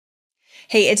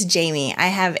Hey, it's Jaime. I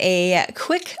have a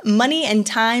quick money and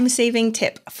time saving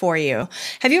tip for you.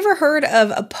 Have you ever heard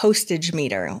of a postage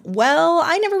meter? Well,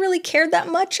 I never really cared that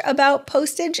much about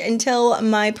postage until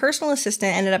my personal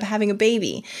assistant ended up having a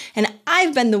baby. And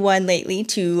I've been the one lately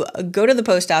to go to the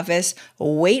post office,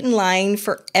 wait in line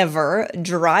forever,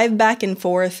 drive back and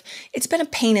forth. It's been a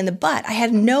pain in the butt. I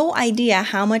had no idea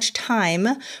how much time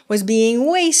was being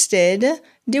wasted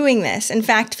doing this. In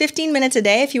fact, 15 minutes a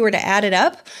day, if you were to add it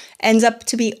up, ends up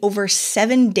to be over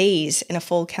 7 days in a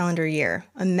full calendar year.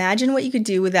 Imagine what you could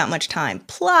do with that much time.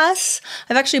 Plus,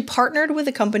 I've actually partnered with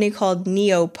a company called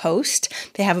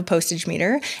NeoPost. They have a postage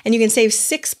meter, and you can save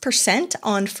 6%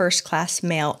 on first class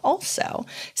mail also.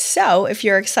 So if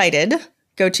you're excited,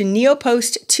 go to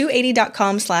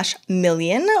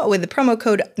neopost280.com/million with the promo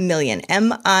code million,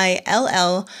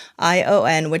 MILLION,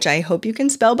 which I hope you can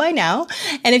spell by now.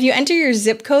 And if you enter your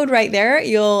zip code right there,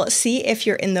 you'll see if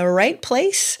you're in the right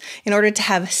place in order to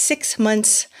have 6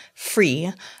 months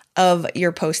free of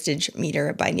your postage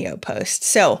meter by NeoPost.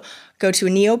 So go to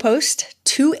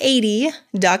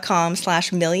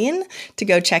neopost280.com/million to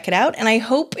go check it out. And I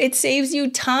hope it saves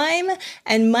you time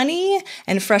and money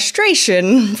and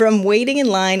frustration from waiting in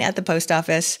line at the post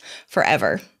office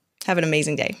forever. Have an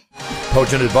amazing day.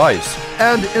 Potent advice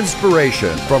and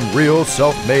inspiration from real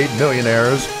self-made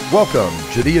millionaires. Welcome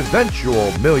to The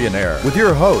Eventual Millionaire with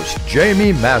your host,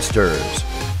 Jaime Masters.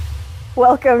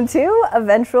 Welcome to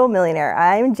Eventual Millionaire.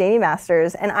 I'm Jaime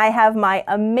Masters, and I have my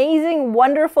amazing,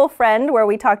 wonderful friend, where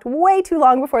we talked way too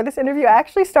long before this interview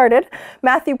actually started,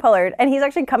 Matthew Pollard, and he's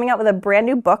actually coming out with a brand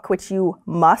new book, which you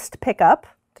must pick up.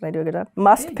 Did I do a good job?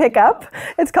 Must pick up.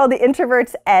 It's called The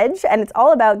Introverts Edge, and it's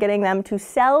all about getting them to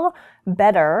sell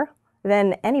better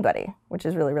than anybody, which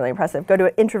is really, really impressive. Go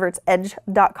to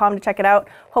introvertsedge.com to check it out.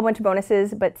 Whole bunch of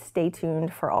bonuses, but stay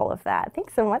tuned for all of that.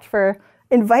 Thanks so much for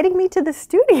inviting me to the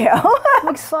studio. I'm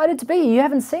excited to be here. You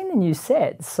haven't seen the new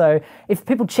set, so if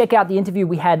people check out the interview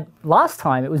we had last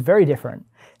time, it was very different.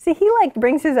 See, he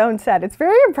brings his own set. It's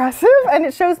very impressive, and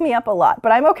it shows me up a lot,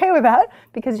 but I'm okay with that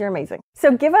because you're amazing.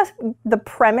 So give us the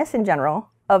premise in general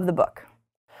of the book.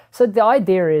 So the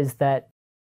idea is that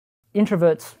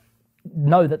introverts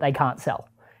know that they can't sell,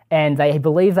 and they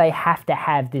believe they have to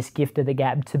have this gift of the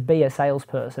gab to be a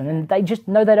salesperson, and they just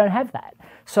know they don't have that.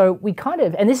 So we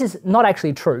and this is not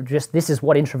actually true, just this is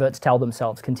what introverts tell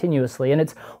themselves continuously, and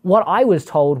it's what I was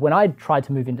told when I tried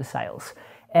to move into sales.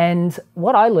 And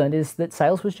what I learned is that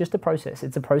sales was just a process.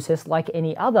 It's a process like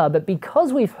any other, but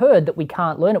because we've heard that we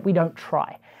can't learn it, we don't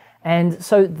try. And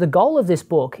so the goal of this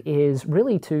book is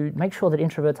really to make sure that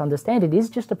introverts understand it is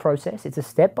just a process. It's a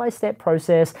step-by-step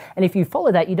process. And if you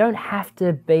follow that, you don't have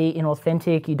to be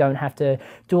inauthentic. You don't have to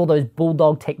do all those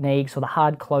bulldog techniques or the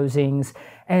hard closings.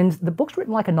 And the book's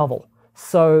written like a novel.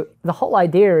 So the whole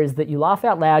idea is that you laugh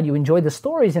out loud, you enjoy the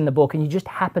stories in the book, and you just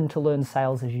happen to learn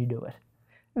sales as you do it.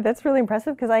 That's really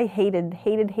impressive because I hated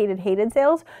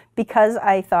sales because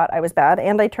I thought I was bad,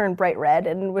 and I turned bright red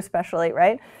and was special 8,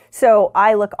 right? So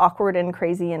I look awkward and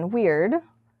crazy and weird,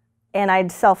 and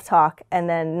I'd self-talk and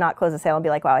then not close a sale and be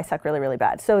like, wow, I suck really, really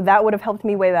bad. So that would have helped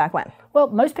me way back when. Well,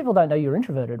 most people don't know you're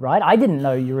introverted, right? I didn't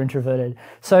know you were introverted.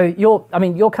 So you're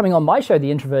coming on my show,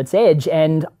 The Introverts Edge,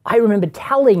 and I remember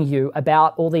telling you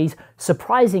about all these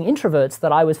surprising introverts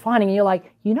that I was finding, and you're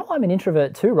like, you know I'm an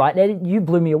introvert too, right? And you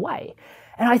blew me away.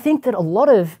 And I think that a lot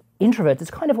of introverts,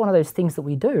 it's kind of one of those things that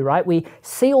we do, right? We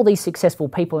see all these successful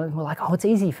people and we're like, oh, it's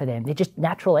easy for them. They're just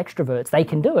natural extroverts. They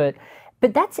can do it.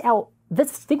 But that's the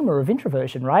stigma of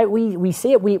introversion, right? We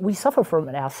see it, we suffer from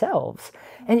it ourselves.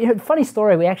 And funny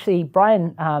story,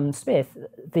 Brian Smith,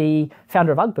 the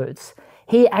founder of Ugg Boots,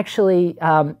 he actually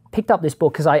picked up this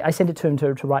book because I sent it to him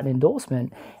to write an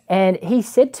endorsement. And he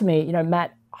said to me,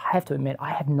 Matt, I have to admit,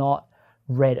 I have not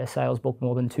read a sales book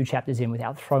more than 2 chapters in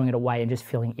without throwing it away and just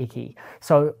feeling icky.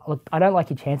 So look, I don't like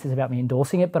your chances about me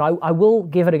endorsing it, but I will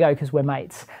give it a go because we're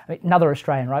mates. Another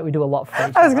Australian, right? We do a lot for each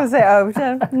other. I was going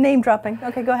to say, name dropping.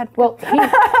 Okay, go ahead. Well,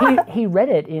 he read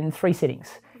it in 3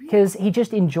 sittings because he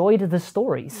just enjoyed the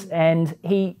stories, and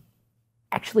he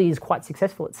actually is quite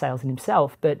successful at sales in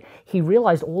himself, but he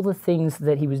realized all the things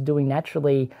that he was doing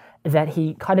naturally that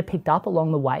he kind of picked up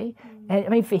along the way. And I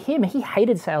mean, for him, he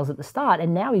hated sales at the start,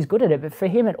 and now he's good at it. But for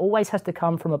him, it always has to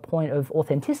come from a point of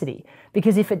authenticity,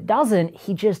 because if it doesn't,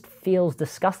 he just feels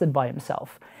disgusted by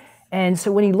himself. And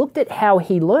so when he looked at how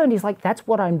he learned, he's like, that's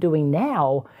what I'm doing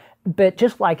now. But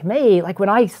just like me, like when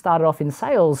I started off in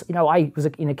sales, I was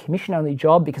in a commission-only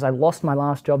job because I lost my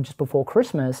last job just before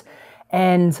Christmas.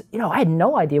 And, I had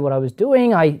no idea what I was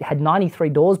doing. I had 93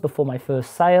 doors before my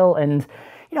first sale, and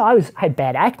I had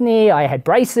bad acne, I had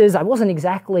braces, I wasn't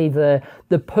exactly the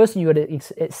person you would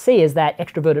see as that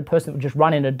extroverted person that would just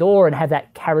run in a door and have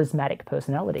that charismatic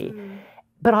personality.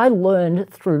 But I learned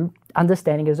through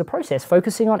understanding it as a process,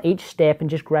 focusing on each step and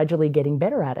just gradually getting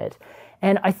better at it.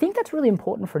 And I think that's really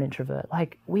important for an introvert.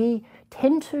 Like, we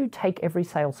tend to take every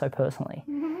sale so personally.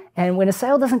 And when a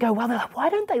sale doesn't go well, they're like, why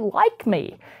don't they like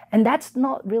me? And that's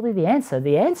not really the answer.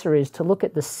 The answer is to look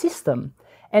at the system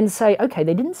and say, okay,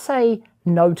 they didn't say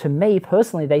no to me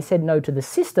personally, they said no to the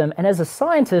system. And as a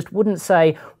scientist, wouldn't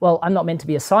say, well, I'm not meant to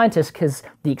be a scientist because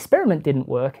the experiment didn't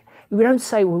work. We don't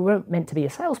say we weren't meant to be a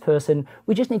salesperson.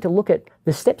 We just need to look at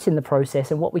the steps in the process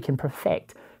and what we can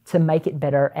perfect to make it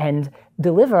better and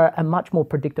deliver a much more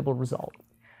predictable result.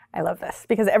 I love this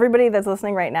because everybody that's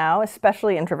listening right now,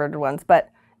 especially introverted ones, but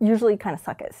usually kind of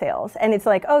suck at sales. And it's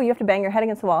like, oh, you have to bang your head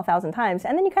against the wall 1,000 times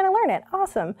and then you kind of learn it.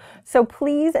 Awesome. So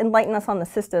please enlighten us on the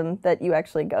system that you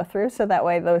actually go through so that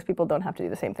way those people don't have to do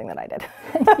the same thing that I did.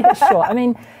 Yeah, sure. I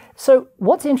mean, so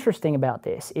what's interesting about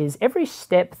this is every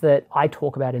step that I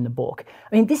talk about in the book,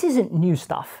 I mean, this isn't new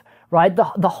stuff, right? The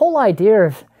whole idea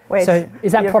of, wait, so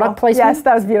is that beautiful. Product placement? Yes,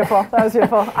 that was beautiful. That was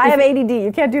beautiful. I have ADD.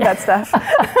 You can't do that stuff.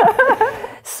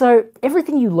 So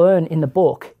everything you learn in the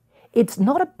book, it's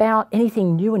not about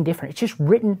anything new and different. It's just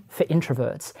written for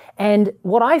introverts. And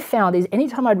what I found is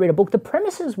anytime I'd read a book, the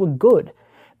premises were good,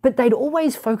 but they'd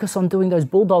always focus on doing those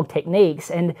bulldog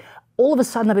techniques. And all of a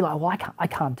sudden I'd be like, well, I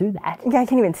can't do that. Yeah, I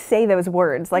can't even say those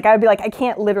words. Like I would be like, I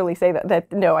can't literally say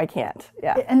that no, I can't.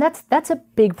 Yeah. And that's a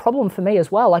big problem for me as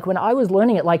well. Like when I was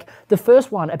learning it, like the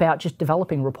first one about just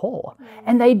developing rapport,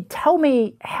 and they'd tell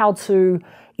me how to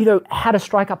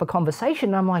strike up a conversation.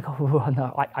 And I'm like, oh,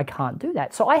 no, I can't do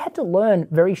that. So I had to learn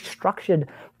very structured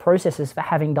processes for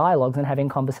having dialogues and having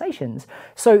conversations.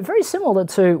 So very similar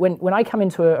to when I come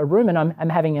into a room and I'm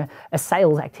having a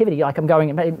sales activity, like I'm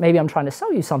going, maybe I'm trying to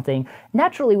sell you something.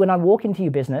 Naturally, when I walk into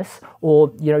your business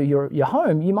or your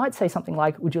home, you might say something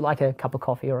like, would you like a cup of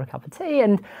coffee or a cup of tea?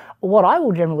 And what I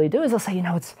will generally do is I'll say,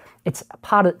 it's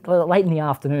part of late in the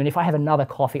afternoon. If I have another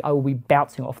coffee, I will be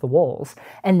bouncing off the walls.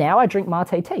 And now I drink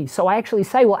mate tea. So I actually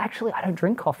say, well, actually, I don't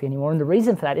drink coffee anymore. And the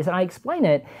reason for that is, and I explain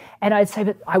it, and I'd say,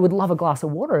 but I would love a glass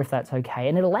of water if that's okay.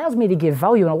 And it allows me to give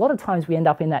value. And a lot of times we end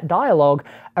up in that dialogue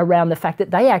around the fact that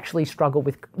they actually struggle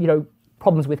with,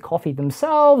 problems with coffee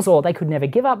themselves, or they could never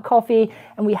give up coffee.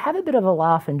 And we have a bit of a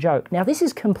laugh and joke. Now, this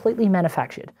is completely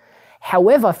manufactured.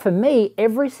 However, for me,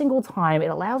 every single time,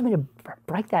 it allows me to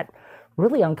break that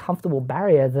really uncomfortable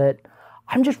barrier that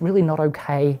I'm just really not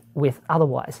okay with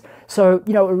otherwise. So,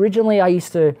 originally I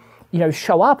used to,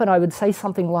 show up and I would say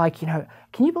something like,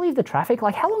 can you believe the traffic?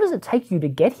 Like, how long does it take you to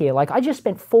get here? Like, I just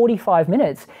spent 45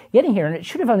 minutes getting here and it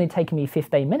should have only taken me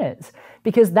 15 minutes,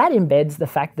 because that embeds the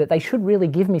fact that they should really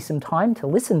give me some time to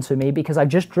listen to me because I've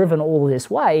just driven all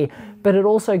this way. But it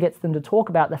also gets them to talk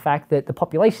about the fact that the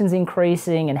population's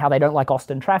increasing and how they don't like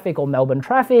Austin traffic or Melbourne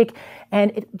traffic.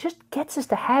 And it just gets us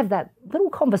to have that little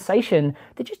conversation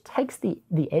that just takes the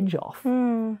edge off.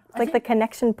 It's like the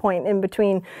connection point in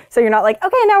between. So you're not like,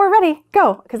 okay, now we're ready,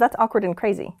 go. Because that's awkward and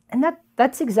crazy. And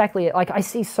that's exactly it. Like, I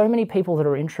see so many people that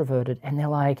are introverted and they're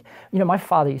like, my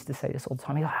father used to say this all the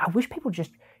time. He's like, I wish people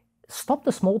just stop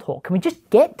the small talk. Can we just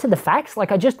get to the facts?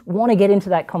 Like, I just want to get into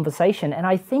that conversation. And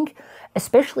I think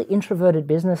especially introverted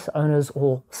business owners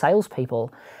or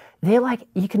salespeople, they're like,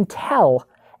 you can tell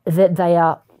that they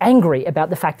are angry about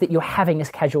the fact that you're having this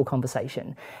casual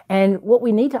conversation. And what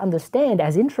we need to understand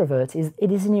as introverts is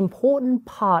it is an important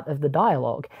part of the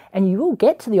dialogue, and you will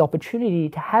get to the opportunity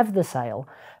to have the sale.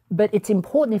 But it's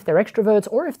important if they're extroverts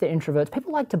or if they're introverts.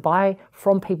 People like to buy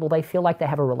from people they feel like they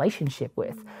have a relationship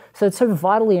with. So it's so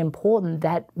vitally important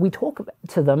that we talk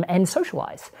to them and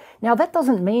socialize. Now, that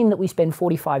doesn't mean that we spend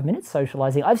 45 minutes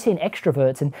socializing. I've seen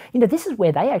extroverts, and this is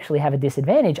where they actually have a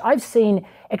disadvantage. I've seen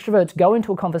extroverts go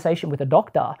into a conversation with a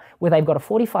doctor where they've got a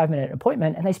 45-minute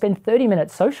appointment and they spend 30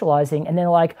 minutes socializing, and they're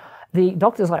like, the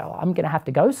doctor's like, oh, I'm going to have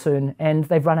to go soon, and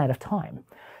they've run out of time.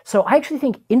 So I actually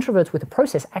think introverts with the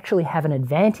process actually have an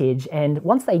advantage, and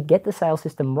once they get the sales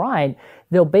system right,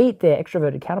 they'll beat their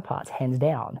extroverted counterparts hands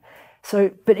down.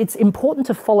 So, but it's important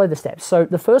to follow the steps. So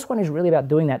the first one is really about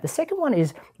doing that. The second one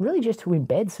is really just to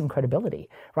embed some credibility,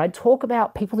 right? Talk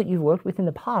about people that you've worked with in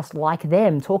the past, like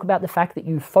them. Talk about the fact that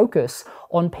you focus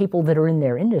on people that are in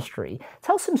their industry.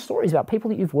 Tell some stories about people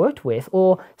that you've worked with,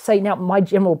 or say, now my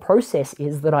general process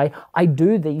is that I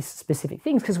do these specific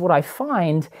things, because what I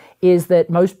find is that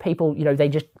most people, they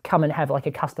just come and have like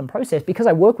a custom process. Because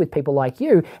I work with people like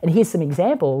you, and here's some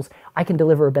examples, I can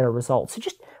deliver a better result. So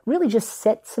just really just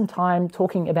set some time time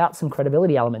talking about some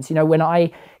credibility elements. You know, when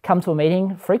I come to a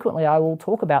meeting, frequently I will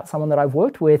talk about someone that I've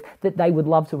worked with that they would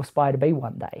love to aspire to be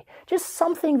one day. Just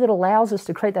something that allows us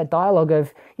to create that dialogue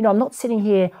of, you know, I'm not sitting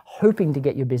here hoping to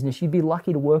get your business. You'd be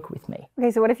lucky to work with me.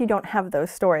 Okay, so what if you don't have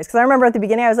those stories? Because I remember at the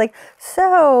beginning I was like,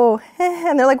 so,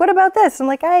 and they're like, what about this? I'm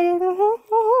like,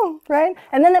 right?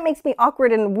 And then that makes me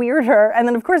awkward and weirder, and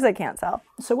then of course I can't sell.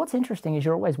 So what's interesting is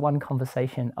you're always one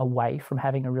conversation away from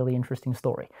having a really interesting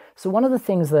story. So one of the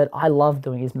things that I love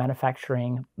doing is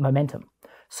manufacturing momentum.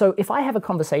 So if I have a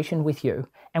conversation with you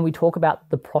and we talk about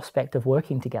the prospect of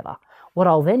working together, what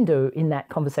I'll then do in that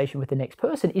conversation with the next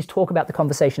person is talk about the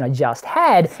conversation I just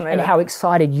had and how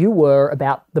excited you were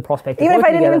about the prospect of working together. Even if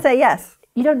I didn't even say yes.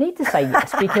 You don't need to say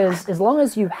yes, because as long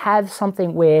as you have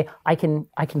something where I can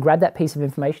grab that piece of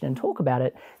information and talk about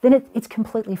it, then it's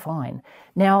completely fine.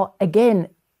 Now, again,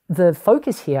 the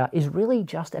focus here is really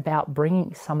just about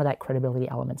bringing some of that credibility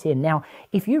elements in. Now,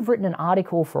 if you've written an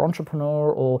article for Entrepreneur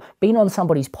or been on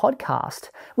somebody's podcast,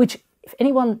 which if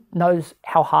anyone knows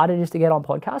how hard it is to get on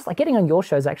podcasts, like getting on your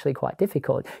show is actually quite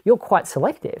difficult. You're quite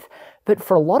selective. But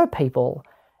for a lot of people,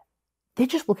 they're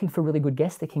just looking for really good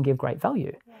guests that can give great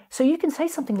value. So you can say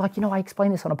something like, you know, I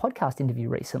explained this on a podcast interview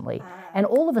recently, and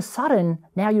all of a sudden,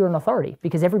 now you're an authority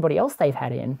because everybody else they've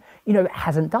had in, you know,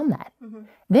 hasn't done that.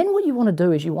 Then what you want to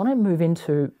do is you want to move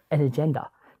into an agenda.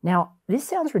 Now, this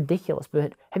sounds ridiculous,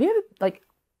 but have you ever, like,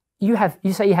 you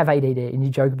say you have ADD and you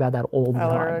joke about that all the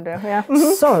time. Yeah.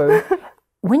 So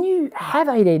when you have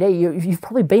ADD, you've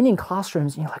probably been in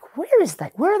classrooms and you're like,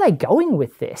 where are they going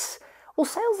with this? Well,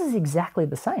 sales is exactly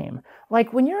the same.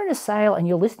 Like when you're in a sale and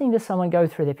you're listening to someone go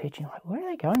through their pitch, and you're like, where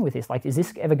are they going with this? Like, is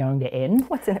this ever going to end?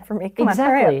 What's in it for me? Come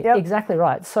exactly, on, hurry up. Yep. Exactly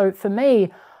right. So for me,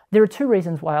 there are two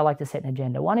reasons why I like to set an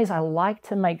agenda. One is I like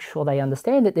to make sure they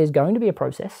understand that there's going to be a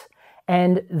process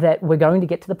and that we're going to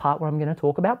get to the part where I'm going to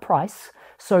talk about price.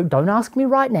 So don't ask me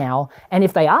right now. And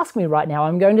if they ask me right now,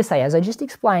 I'm going to say, as I just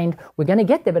explained, we're going to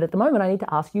get there. But at the moment, I need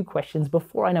to ask you questions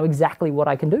before I know exactly what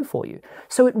I can do for you.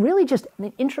 So it really just, I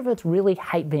mean, introverts really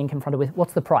hate being confronted with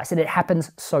what's the price? And it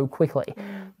happens so quickly.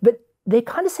 But they're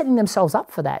kind of setting themselves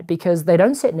up for that because they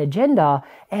don't set an agenda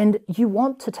and you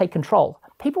want to take control.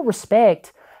 People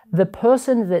respect the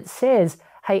person that says,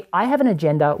 hey, I have an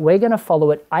agenda, we're going to follow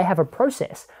it, I have a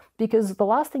process. Because the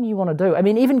last thing you want to do, I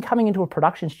mean, even coming into a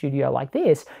production studio like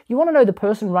this, you want to know the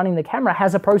person running the camera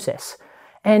has a process.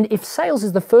 And if sales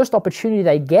is the first opportunity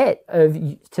they get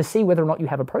to see whether or not you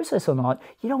have a process or not,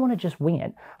 you don't want to just wing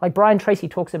it. Like Brian Tracy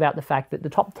talks about the fact that the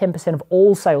top 10% of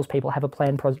all salespeople have a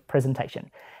planned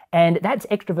presentation. And that's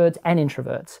extroverts and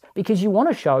introverts, because you want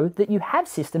to show that you have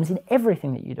systems in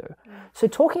everything that you do. So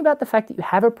talking about the fact that you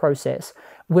have a process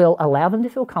will allow them to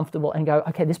feel comfortable and go,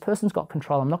 okay, this person's got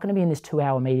control. I'm not going to be in this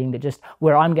 2-hour meeting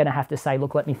where I'm going to have to say,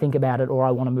 look, let me think about it, or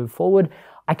I want to move forward.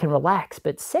 I can relax.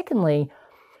 But secondly,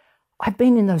 I've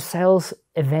been in those sales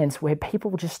events where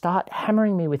people will just start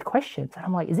hammering me with questions. And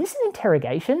I'm like, is this an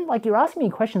interrogation? Like, you're asking me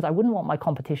questions I wouldn't want my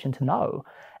competition to know.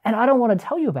 And I don't want to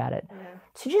tell you about it.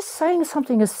 So just saying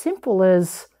something as simple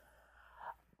as,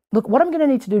 look, what I'm going to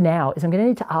need to do now is I'm going to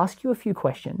need to ask you a few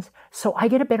questions so I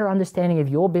get a better understanding of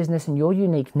your business and your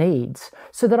unique needs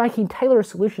so that I can tailor a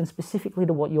solution specifically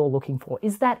to what you're looking for.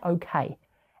 Is that okay?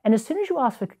 And as soon as you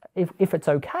ask for if it's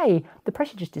okay, the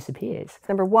pressure just disappears.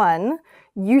 Number one,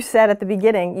 you said at the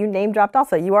beginning, you name dropped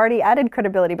also. You already added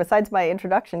credibility besides my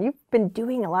introduction. You've been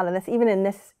doing a lot of this, even in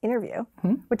this interview,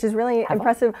 which is really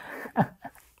impressive.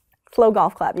 Slow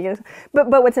golf clap, you guys. But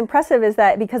what's impressive is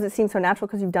that because it seems so natural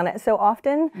because you've done it so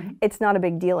often, it's not a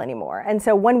big deal anymore. And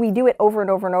so when we do it over and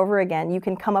over and over again, you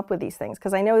can come up with these things.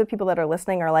 Because I know the people that are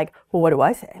listening are like, well, what do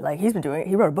I say? Like, he's been doing it.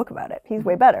 He wrote a book about it. He's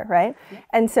way better, right?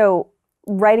 And so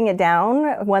writing it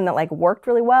down, one that like worked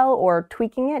really well, or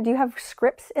tweaking it. Do you have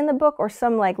scripts in the book or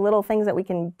some like little things that we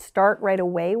can start right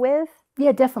away with?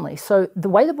 Yeah, definitely. So the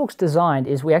way the book's designed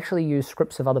is we actually use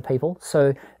scripts of other people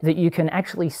so that you can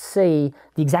actually see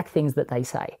the exact things that they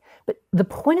say. But the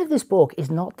point of this book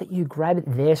is not that you grab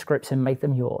their scripts and make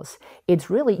them yours. It's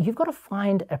really, you've got to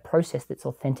find a process that's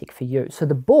authentic for you. So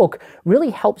the book really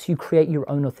helps you create your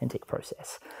own authentic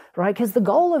process, right? Because the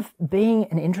goal of being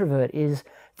an introvert is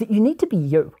that you need to be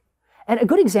you. And a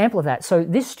good example of that, so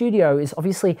this studio is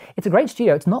obviously, it's a great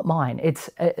studio. It's not mine. It's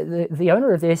the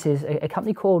owner of this is a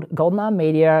company called Golden Arm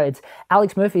Media. It's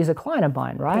Alex Murphy is a client of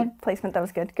mine, right? Good placement, that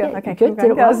was good. Good. Yeah, okay, good.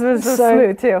 Did it well? That was so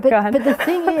smooth too. Go ahead. But the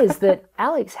thing is that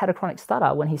Alex had a chronic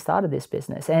stutter when he started this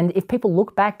business. And if people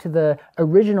look back to the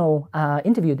original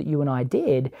interview that you and I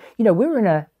did, you know, we were in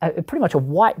a pretty much a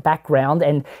white background,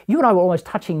 and you and I were almost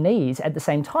touching knees at the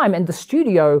same time. And the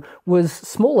studio was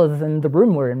smaller than the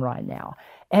room we're in right now.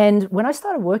 And when I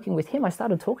started working with him, I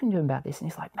started talking to him about this,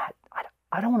 and he's like, Matt,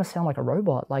 I don't want to sound like a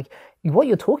robot. Like what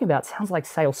you're talking about sounds like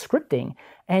sales scripting.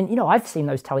 And, you know, I've seen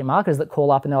those telemarketers that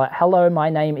call up and they're like, hello, my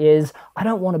name is, I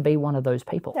don't want to be one of those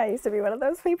people. Yeah, I used to be one of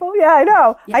those people. Yeah, I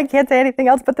know. Yeah. I can't say anything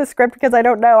else but the script because I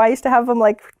don't know. I used to have them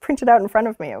like printed out in front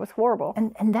of me. It was horrible.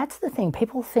 And that's the thing.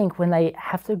 People think when they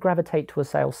have to gravitate to a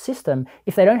sales system,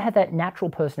 if they don't have that natural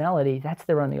personality, that's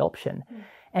their only option.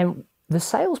 And the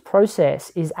sales process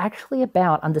is actually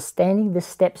about understanding the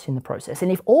steps in the process. And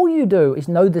if all you do is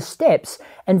know the steps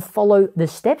and follow the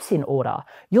steps in order,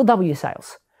 you'll double your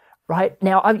sales. Right?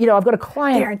 Now, I've got a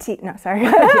client... Guaranteed. No, sorry.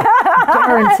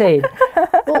 Guaranteed.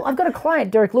 Well, I've got a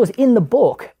client, Derek Lewis, in the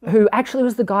book, who actually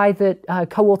was the guy that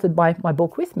co-authored my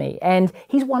book with me. And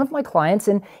he's one of my clients,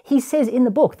 and he says in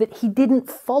the book that he didn't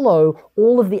follow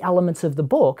all of the elements of the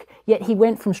book, yet he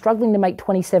went from struggling to make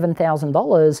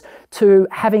 $27,000 to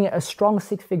having a strong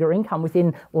six-figure income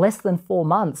within less than 4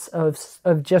 months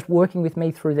of just working with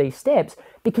me through these steps,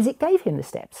 because it gave him the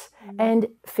steps. And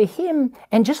for him,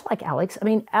 and just like Alex, I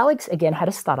mean, Alex, again, had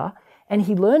a stutter, and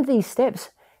he learned these steps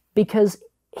because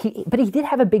but he did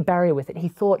have a big barrier with it. He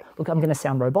thought, look, I'm going to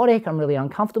sound robotic, I'm really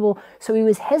uncomfortable. So he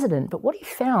was hesitant. But what he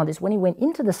found is when he went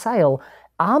into the sale,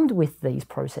 armed with these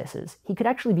processes, he could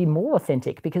actually be more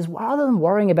authentic, because rather than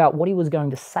worrying about what he was going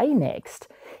to say next,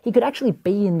 he could actually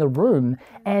be in the room.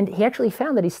 And he actually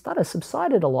found that his stutter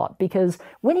subsided a lot, because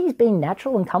when he's being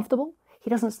natural and comfortable, he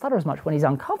doesn't stutter as much. When he's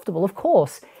uncomfortable, of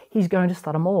course, he's going to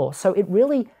stutter more. So it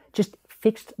really just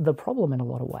fixed the problem in a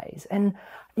lot of ways. And,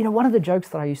 you know, one of the jokes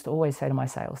that I used to always say to my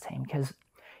sales team, because,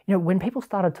 you know, when people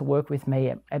started to work with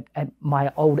me at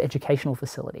my old educational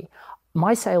facility,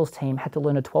 my sales team had to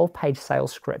learn a 12-page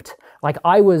sales script. Like,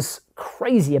 I was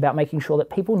crazy about making sure that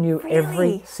people knew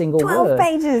every single 12 word.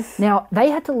 pages. Now, they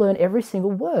had to learn every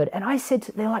single word. And I said,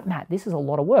 they're like, Matt, this is a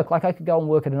lot of work. Like, I could go and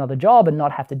work at another job and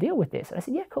not have to deal with this. And I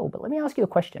said, yeah, cool. But let me ask you a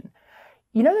question.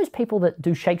 You know those people that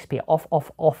do Shakespeare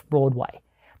off Broadway?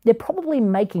 They're probably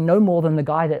making no more than the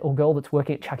guy or girl that's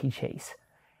working at Chuck E. Cheese.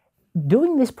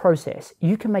 Doing this process,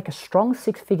 you can make a strong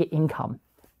six-figure income,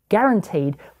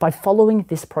 guaranteed, by following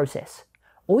this process.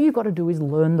 All you've got to do is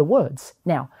learn the words.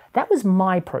 Now, that was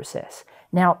my process.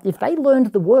 Now, if they learned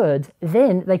the words,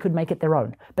 then they could make it their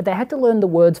own. But they had to learn the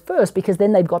words first, because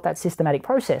then they've got that systematic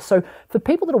process. So for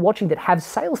people that are watching that have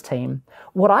sales team,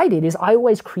 what I did is I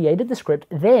always created the script,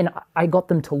 then I got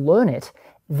them to learn it,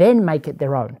 then make it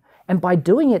their own. And by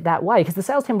doing it that way, because the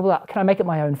sales team will be like, can I make it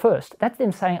my own first? That's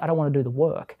them saying, I don't want to do the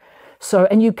work. So,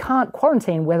 and you can't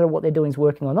quarantine whether what they're doing is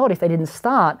working or not if they didn't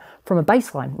start from a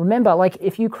baseline. Remember, like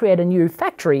if you create a new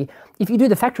factory, if you do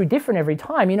the factory different every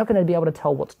time, you're not going to be able to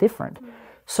tell what's different.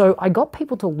 So I got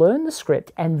people to learn the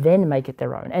script and then make it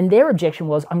their own. And their objection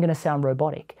was, I'm going to sound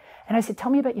robotic. And I said,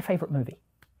 tell me about your favorite movie.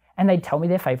 And they'd tell me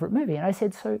their favorite movie. And I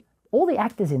said, so all the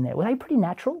actors in there, were they pretty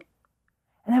natural?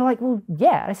 And they were like, well,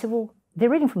 yeah. And I said, well, they're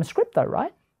reading from a script though,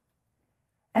 right?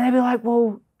 And they'd be like,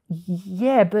 well,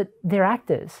 yeah, but they're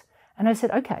actors. And I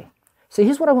said, okay, so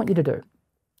here's what I want you to do.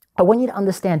 I want you to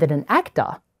understand that an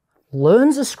actor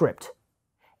learns a script,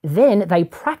 then they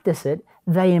practice it,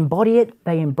 they embody it,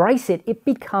 they embrace it, it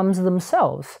becomes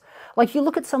themselves. Like you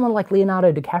look at someone like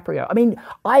Leonardo DiCaprio. I mean,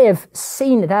 I have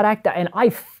seen that actor and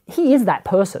he is that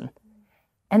person.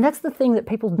 And that's the thing that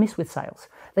people miss with sales.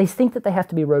 They think that they have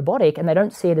to be robotic and they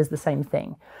don't see it as the same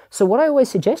thing. So what I always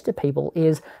suggest to people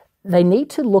is they need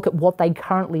to look at what they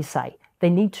currently say. They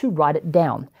need to write it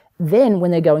down. Then when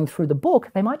they're going through the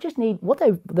book, they might just need, what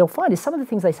they'll find is some of the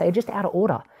things they say are just out of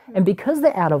order. And because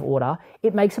they're out of order,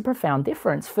 it makes a profound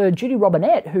difference. For Judy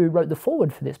Robinette, who wrote the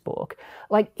foreword for this book,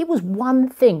 like it was one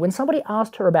thing. When somebody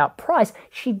asked her about price,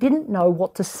 she didn't know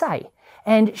what to say.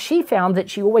 And she found that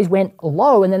she always went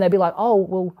low and then they'd be like, oh,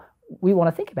 well, we want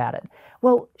to think about it.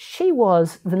 Well, she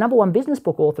was the #1 business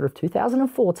book author of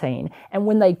 2014. And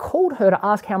when they called her to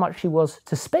ask how much she was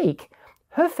to speak,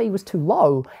 her fee was too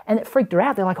low and it freaked her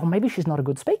out. They're like, oh, maybe she's not a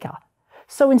good speaker.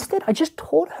 So instead, I just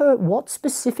taught her what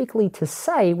specifically to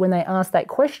say when they asked that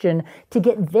question to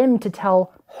get them to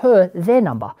tell her their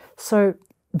number. So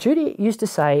Judy used to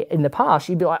say in the past,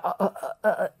 she'd be like,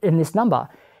 in this number.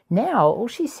 Now, all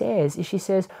she says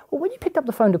is well, when you picked up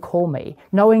the phone to call me,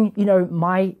 knowing, you know,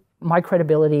 my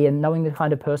credibility and knowing the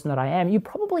kind of person that I am, you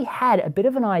probably had a bit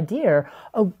of an idea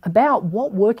about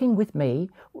what working with me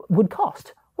would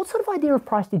cost. What sort of idea of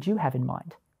price did you have in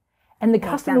mind? And the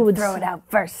customer would throw it out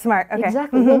first. Smart. Okay.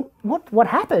 Exactly. Mm-hmm. Well, what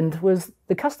happened was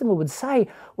the customer would say,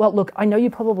 well, look, I know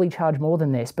you probably charge more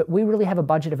than this, but we really have a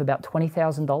budget of about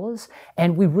 $20,000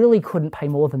 and we really couldn't pay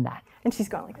more than that. And she's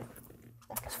gone like this.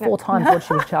 It's 4 times what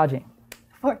she was charging.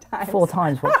 4 times. 4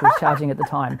 times what she was charging at the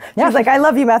time. Now She's like, I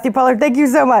love you, Matthew Pollard. Thank you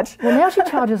so much. well, now she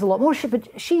charges a lot more, but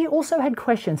she also had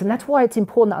questions, and that's why it's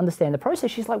important to understand the process.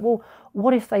 She's like, well,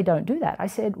 what if they don't do that? I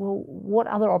said, well, what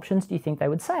other options do you think they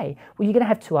would say? Well, you're going to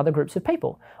have 2 other groups of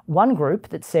people. One group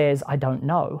that says, I don't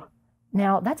know.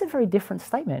 Now, that's a very different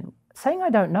statement. Saying I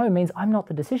don't know means I'm not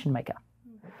the decision maker.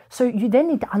 So you then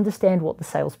need to understand what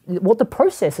the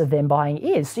process of them buying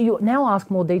is. So you now ask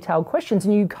more detailed questions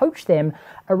and you coach them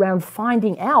around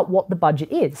finding out what the budget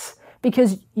is.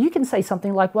 Because you can say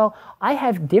something like, well, I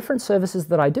have different services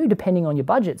that I do depending on your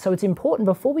budget. So it's important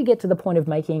before we get to the point of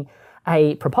making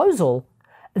a proposal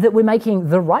that we're making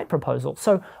the right proposal.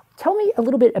 So tell me a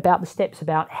little bit about the steps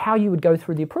about how you would go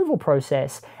through the approval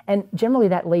process. And generally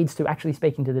that leads to actually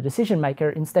speaking to the decision maker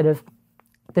instead of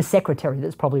the secretary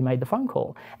that's probably made the phone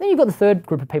call. And then you've got the third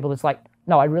group of people that's like,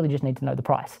 no, I really just need to know the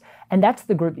price. And that's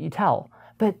the group that you tell.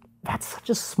 But that's such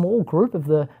a small group of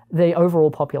the overall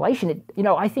population.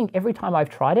 I think every time I've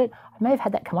tried it, I may have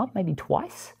had that come up maybe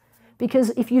twice. Because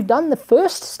if you've done the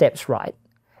first steps right,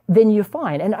 then you're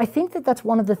fine. And I think that that's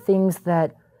one of the things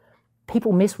that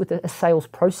people miss with a sales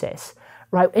process.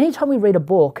 Right? Anytime we read a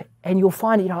book, and you'll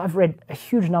find, I've read a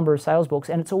huge number of sales books,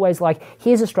 and it's always like,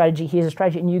 here's a strategy,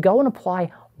 and you go and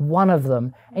apply one of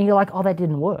them, and you're like, oh, that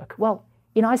didn't work. Well,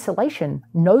 in isolation,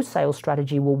 no sales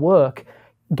strategy will work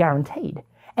guaranteed.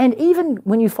 And even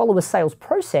when you follow a sales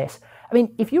process,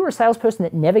 if you're a salesperson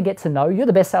that never gets a no, you're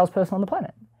the best salesperson on the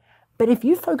planet. But if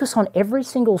you focus on every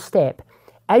single step,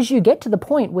 as you get to the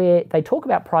point where they talk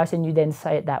about price and you then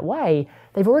say it that way,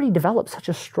 they've already developed such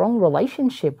a strong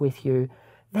relationship with you,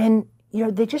 then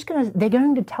they're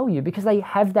going to tell you because they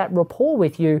have that rapport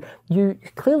with you. You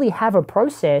clearly have a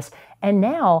process, and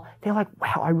now they're like,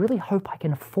 wow, I really hope I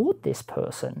can afford this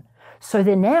person. So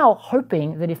they're now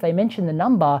hoping that if they mention the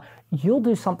number, you'll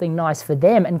do something nice for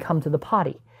them and come to the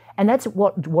party. And that's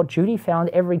what Judy found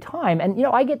every time. And,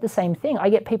 I get the same thing. I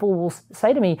get people who will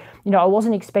say to me, I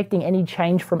wasn't expecting any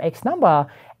change from X number.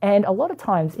 And a lot of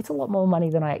times it's a lot more money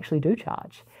than I actually do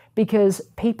charge because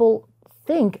people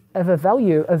think of a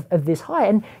value of this high.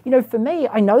 And, for me,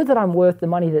 I know that I'm worth the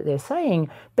money that they're saying.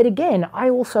 But again, I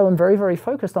also am very, very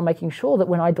focused on making sure that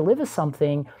when I deliver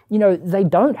something, they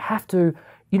don't have to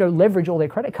leverage all their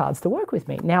credit cards to work with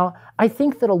me. Now, I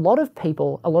think that a lot of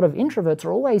introverts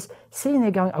are always sitting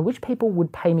there going, I wish people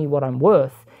would pay me what I'm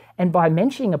worth. And by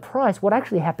mentioning a price, what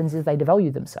actually happens is they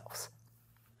devalue themselves.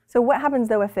 So what happens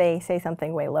though if they say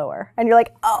something way lower and you're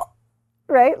like, oh,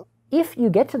 right? If you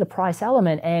get to the price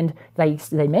element and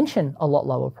they mention a lot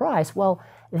lower price, well,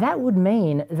 that would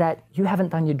mean that you haven't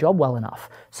done your job well enough.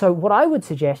 So what I would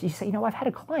suggest is you say, I've had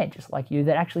a client just like you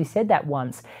that actually said that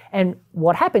once. And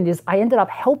what happened is I ended up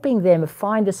helping them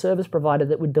find a service provider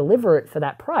that would deliver it for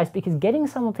that price, because getting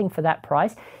something for that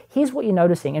price, here's what you're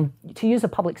noticing. And to use a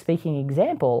public speaking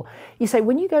example, you say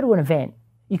when you go to an event,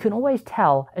 you can always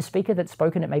tell a speaker that's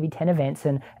spoken at maybe 10 events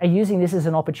and are using this as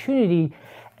an opportunity.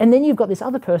 And then you've got this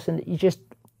other person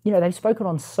that they've spoken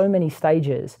on so many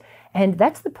stages, and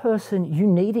that's the person you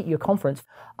need at your conference.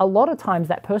 A lot of times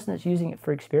that person that's using it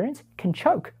for experience can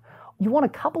choke. You want a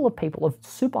couple of people of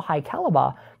super high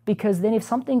caliber, because then if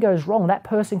something goes wrong, that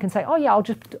person can say, oh yeah, I'll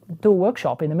just do a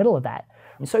workshop in the middle of that.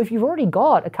 And so if you've already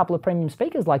got a couple of premium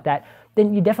speakers like that,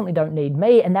 then you definitely don't need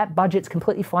me, and that budget's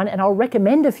completely fine, and I'll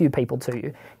recommend a few people to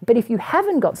you. But if you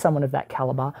haven't got someone of that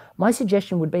caliber, my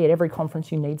suggestion would be at every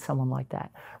conference you need someone like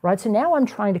that, right? So now I'm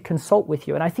trying to consult with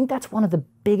you, and I think that's one of the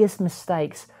biggest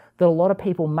mistakes that a lot of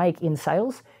people make in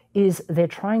sales is they're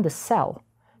trying to sell.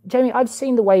 Jamie, I've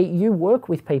seen the way you work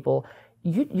with people.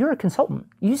 You're a consultant.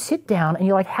 You sit down and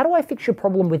you're like, how do I fix your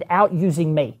problem without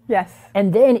using me? Yes.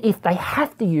 And then if they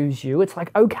have to use you, it's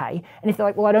like, okay. And if they're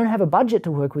like, well, I don't have a budget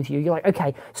to work with you, you're like,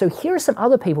 okay, so here are some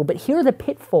other people, but here are the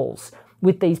pitfalls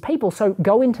with these people. So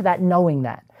go into that knowing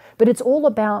that. But it's all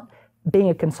about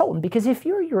being a consultant, because if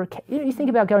you think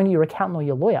about going to your accountant or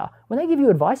your lawyer, when they give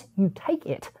you advice, you take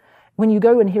it. When you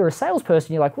go and hear a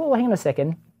salesperson, you're like, well, hang on a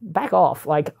second, back off.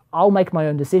 Like, I'll make my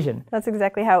own decision. That's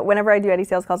exactly how, whenever I do any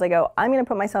sales calls, I go, I'm going to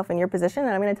put myself in your position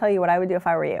and I'm going to tell you what I would do if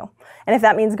I were you. And if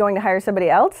that means going to hire somebody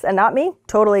else and not me,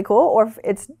 totally cool. Or if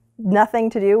it's nothing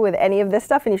to do with any of this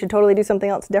stuff and you should totally do something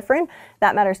else different,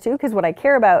 that matters too, because what I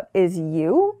care about is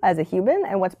you as a human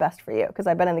and what's best for you, because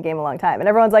I've been in the game a long time. And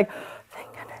everyone's like, thank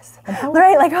goodness.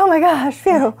 Right? Like, oh my gosh,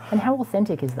 phew. And how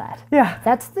authentic is that? Yeah.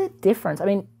 That's the difference. I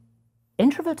mean,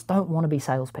 introverts don't want to be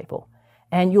salespeople.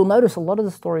 And you'll notice a lot of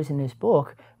the stories in this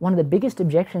book, one of the biggest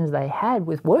objections they had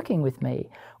with working with me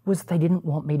was they didn't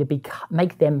want me to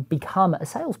make them become a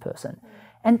salesperson.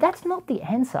 And that's not the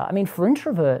answer. I mean, for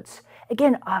introverts,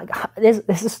 again, there's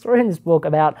a story in this book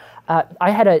about,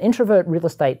 I had an introvert real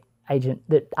estate agent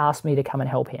that asked me to come and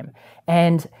help him.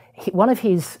 And one of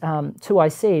his two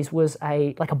ICs was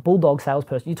like a bulldog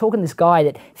salesperson. You're talking this guy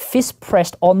that fist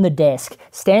pressed on the desk,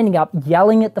 standing up,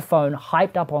 yelling at the phone,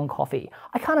 hyped up on coffee.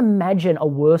 I can't imagine a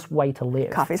worse way to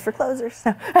live. Coffee's for closers.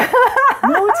 No,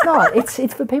 it's not.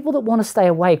 It's for people that want to stay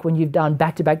awake when you've done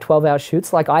back-to-back 12-hour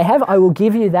shoots like I have. I will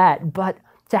give you that. But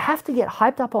to have to get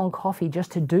hyped up on coffee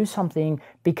just to do something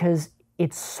because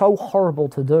it's so horrible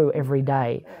to do every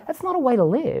day, that's not a way to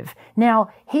live. Now,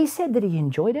 he said that he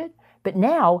enjoyed it, but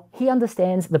now he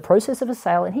understands the process of a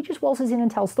sale and he just waltzes in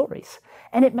and tells stories.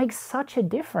 And it makes such a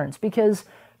difference because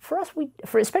for us,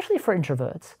 especially for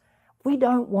introverts, we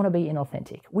don't want to be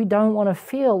inauthentic. We don't want to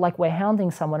feel like we're hounding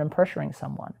someone and pressuring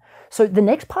someone. So the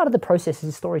next part of the process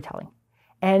is storytelling.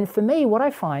 And for me, what I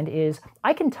find is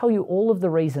I can tell you all of the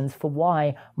reasons for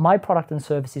why my product and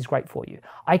service is great for you.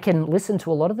 I can listen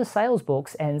to a lot of the sales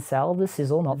books and sell the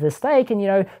sizzle, not the steak,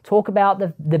 and talk about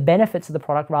the benefits of the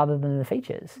product rather than the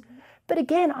features. But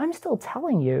again, I'm still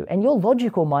telling you, and your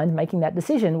logical mind making that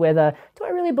decision whether, do I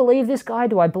really believe this guy?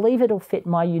 Do I believe it'll fit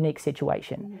my unique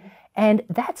situation? And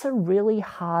that's a really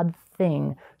hard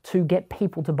thing to get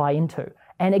people to buy into.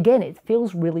 And again, it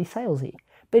feels really salesy.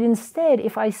 But instead,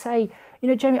 if I say,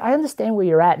 Jamie, I understand where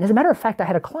you're at. And as a matter of fact, I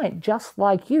had a client just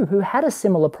like you who had a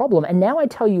similar problem. And now I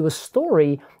tell you a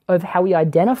story of how we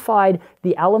identified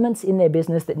the elements in their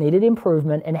business that needed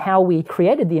improvement and how we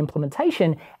created the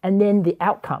implementation and then the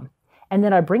outcome. And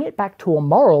then I bring it back to a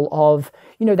moral of,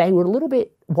 they were a little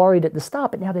bit worried at the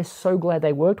start, but now they're so glad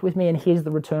they worked with me, and here's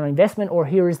the return on investment, or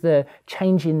here is the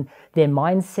change in their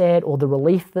mindset or the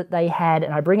relief that they had.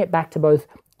 And I bring it back to both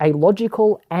a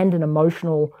logical and an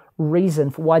emotional reason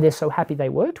for why they're so happy they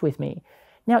worked with me.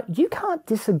 Now, you can't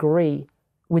disagree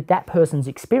with that person's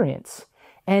experience.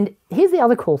 And here's the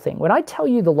other cool thing. When I tell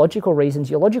you the logical reasons,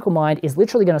 your logical mind is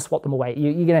literally going to swat them away.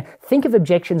 You're going to think of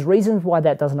objections, reasons why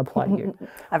that doesn't apply to you.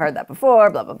 I've heard that before,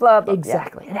 blah, blah, blah. Blah.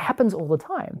 Exactly. Yeah. It happens all the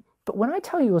time. But when I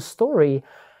tell you a story,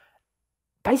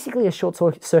 basically a short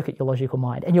circuit your logical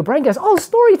mind. And your brain goes, oh,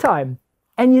 story time.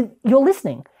 And you're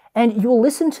listening. And you'll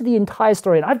listen to the entire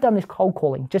story. And I've done this cold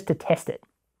calling just to test it.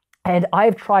 And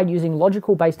I've tried using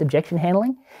logical-based objection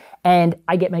handling, and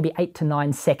I get maybe 8 to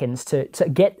 9 seconds to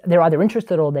get, they're either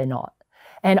interested or they're not.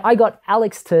 And I got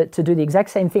Alex to do the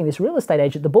exact same thing, this real estate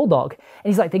agent, the Bulldog.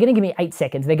 And he's like, they're going to give me 8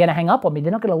 seconds. They're going to hang up on me.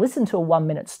 They're not going to listen to a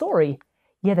 1-minute story.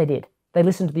 Yeah, they did. They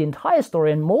listened to the entire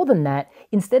story, and more than that,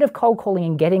 instead of cold calling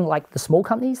and getting like the small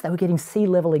companies, they were getting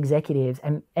C-level executives.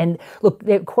 And look,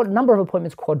 their number of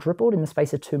appointments quadrupled in the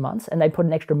space of 2 months, and they put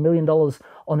an extra $1 million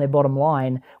on their bottom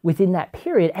line within that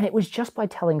period, and it was just by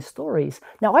telling stories.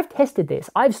 Now, I've tested this.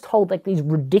 I've told like these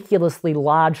ridiculously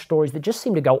large stories that just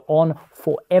seem to go on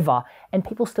forever, and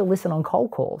people still listen on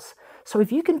cold calls. So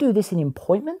if you can do this in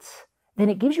appointments, then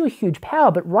it gives you a huge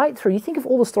power. But right through, you think of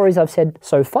all the stories I've said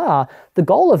so far, the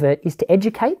goal of it is to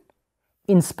educate,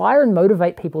 inspire and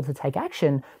motivate people to take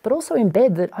action, but also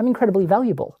embed that I'm incredibly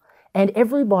valuable. And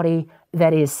everybody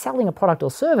that is selling a product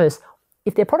or service,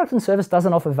 if their product and service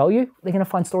doesn't offer value, they're going to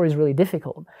find stories really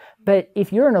difficult. But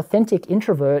if you're an authentic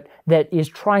introvert that is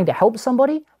trying to help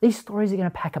somebody, these stories are going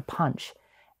to pack a punch.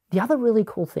 The other really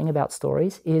cool thing about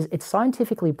stories is it's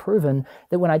scientifically proven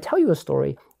that when I tell you a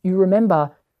story, you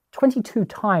remember 22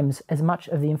 times as much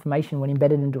of the information when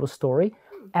embedded into a story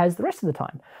as the rest of the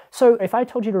time. So if I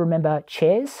told you to remember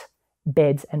chairs,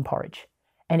 beds, and porridge,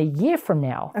 and a year from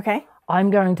now, okay, I'm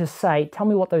going to say, tell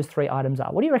me what those 3 items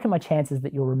are. What do you reckon my chances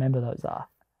that you'll remember those are?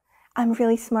 I'm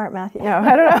really smart, Matthew. No,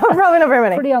 I don't know. Probably not very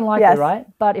many. Pretty unlikely, yes. Right?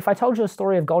 But if I told you a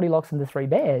story of Goldilocks and the 3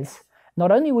 bears,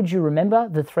 not only would you remember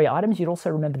the 3 items, you'd also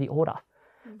remember the order.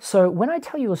 So when I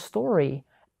tell you a story,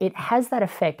 it has that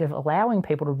effect of allowing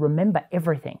people to remember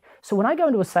everything. So when I go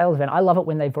into a sales event, I love it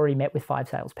when they've already met with 5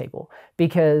 salespeople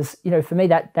because, for me,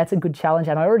 that's a good challenge.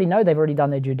 And I already know they've already done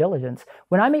their due diligence.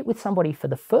 When I meet with somebody for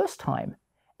the first time,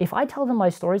 if I tell them my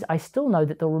stories, I still know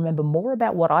that they'll remember more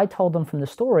about what I told them from the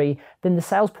story than the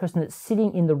salesperson that's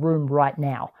sitting in the room right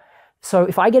now. So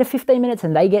if I get a 15 minutes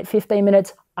and they get 15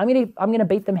 minutes, I'm gonna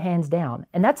beat them hands down.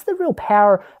 And that's the real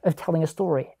power of telling a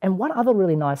story. And one other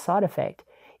really nice side effect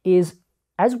is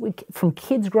from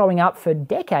kids growing up for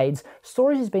decades,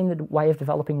 stories has been the way of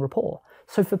developing rapport.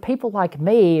 So for people like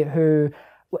me who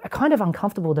are kind of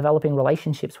uncomfortable developing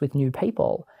relationships with new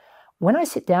people, when I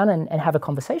sit down and have a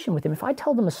conversation with them, if I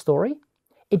tell them a story,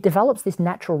 it develops this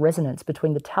natural resonance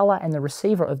between the teller and the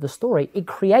receiver of the story. It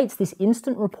creates this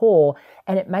instant rapport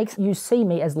and it makes you see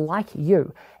me as like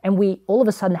you. And we all of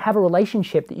a sudden have a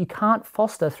relationship that you can't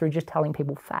foster through just telling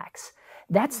people facts.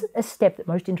 That's a step that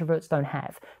most introverts don't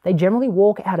have. They generally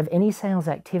walk out of any sales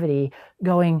activity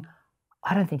going,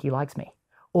 I don't think he likes me.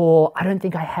 or I don't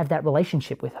think I have that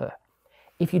relationship with her.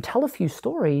 If you tell a few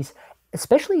stories,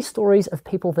 especially stories of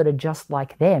people that are just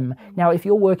like them. Now, if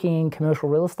you're working in commercial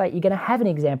real estate, you're going to have an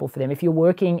example for them. If you're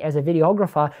working as a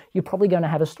videographer, you're probably going to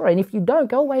have a story. And if you don't,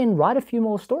 go away and write a few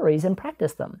more stories and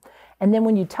practice them. And then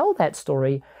when you tell that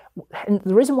story, and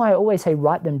the reason why I always say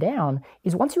write them down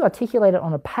is once you articulate it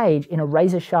on a page in a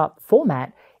razor-sharp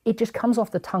format, it just comes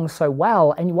off the tongue so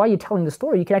well. And while you're telling the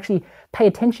story, you can actually pay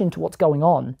attention to what's going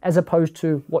on as opposed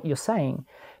to what you're saying.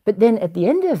 But then at the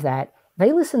end of that,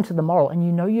 they listen to the moral and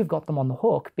you know you've got them on the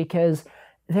hook because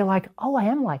they're like, oh, I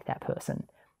am like that person.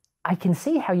 I can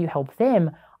see how you help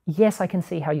them. Yes, I can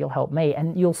see how you'll help me.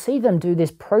 And you'll see them do this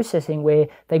processing where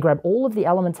they grab all of the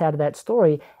elements out of that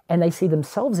story and they see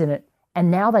themselves in it.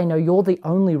 And now they know you're the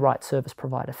only right service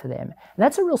provider for them. And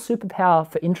that's a real superpower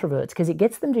for introverts because it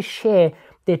gets them to share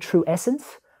their true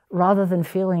essence rather than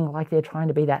feeling like they're trying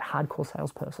to be that hardcore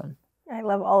salesperson. I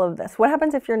love all of this. What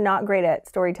happens if you're not great at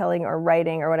storytelling or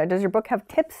writing or whatever? Does your book have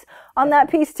tips on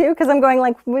that piece too? Because I'm going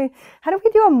like, how do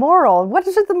we do a moral? What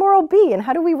should the moral be? And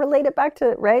how do we relate it back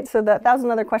to, right? So the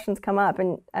 1,000 other questions come up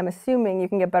and I'm assuming you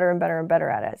can get better and better and better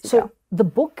at it. So the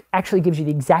book actually gives you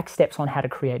the exact steps on how to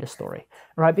create a story,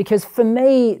 right? Because for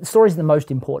me, story is the most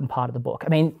important part of the book. I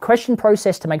mean, question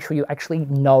process to make sure you actually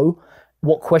know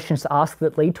what questions to ask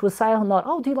that lead to a sale, not,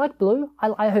 oh, do you like blue?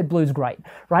 I heard blue's great,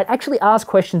 right? Actually ask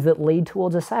questions that lead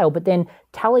towards a sale, but then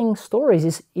telling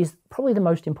stories is probably the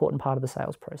most important part of the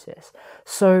sales process.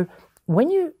 So when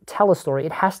you tell a story,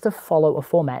 it has to follow a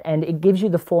format, and it gives you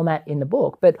the format in the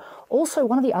book. But also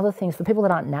one of the other things for people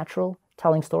that aren't natural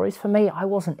telling stories, for me, I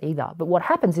wasn't either. But what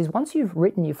happens is once you've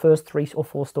written your first 3 or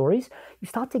 4 stories, you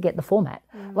start to get the format.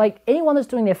 Like anyone that's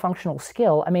doing their functional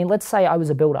skill, I mean, let's say I was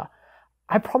a builder.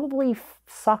 I probably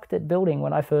sucked at building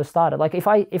when I first started. Like if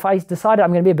I decided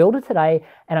I'm going to be a builder today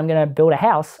and I'm going to build a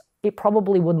house, it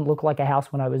probably wouldn't look like a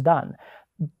house when I was done.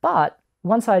 But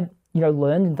once I'd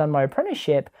learned and done my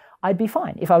apprenticeship, I'd be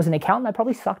fine. If I was an accountant, I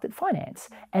probably sucked at finance,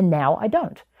 and now I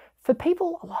don't. For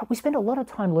people, we spend a lot of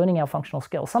time learning our functional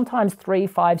skills, sometimes 3,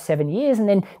 5, 7 years, and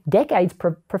then decades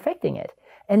perfecting it.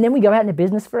 And then we go out into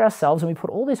business for ourselves and we put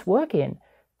all this work in.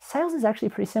 Sales is actually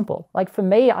pretty simple. Like for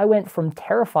me, I went from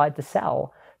terrified to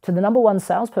sell to the #1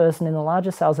 salesperson in the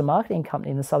largest sales and marketing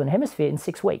company in the Southern Hemisphere in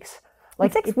 6 weeks.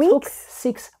 Like it took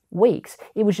 6 weeks.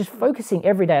 It was just focusing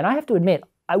every day. And I have to admit,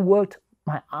 I worked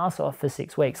my ass off for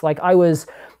 6 weeks. Like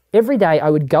every day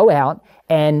I would go out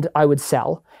and I would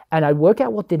sell and I'd work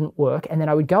out what didn't work. And then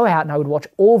I would go out and I would watch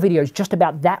all videos just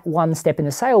about that one step in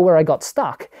the sale where I got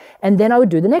stuck. And then I would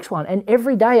do the next one. And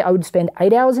every day I would spend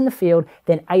 8 hours in the field,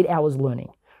 then 8 hours learning.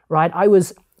 Right? I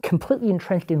was completely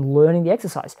entrenched in learning the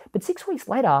exercise. But 6 weeks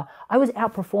later, I was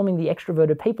outperforming the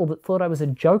extroverted people that thought I was a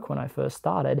joke when I first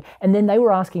started. And then they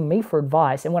were asking me for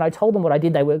advice. And when I told them what I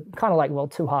did, they were kind of like, well,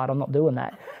 too hard, I'm not doing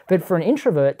that. But for an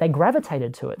introvert, they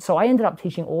gravitated to it. So I ended up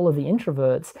teaching all of the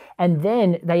introverts. And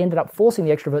then they ended up forcing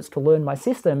the extroverts to learn my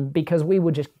system because we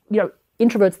were just,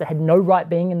 introverts that had no right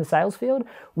being in the sales field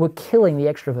were killing the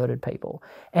extroverted people.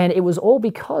 And it was all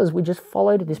because we just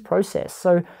followed this process.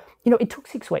 So it took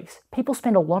 6 weeks. People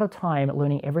spend a lot of time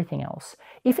learning everything else.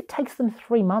 If it takes them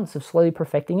 3 months of slowly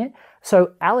perfecting it.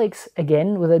 So Alex,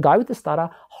 again, with a guy with the stutter,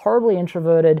 horribly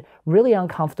introverted, really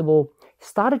uncomfortable,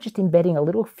 started just embedding a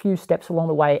little few steps along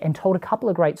the way and told a couple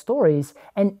of great stories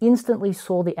and instantly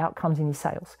saw the outcomes in his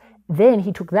sales. Then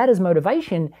he took that as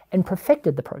motivation and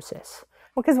perfected the process.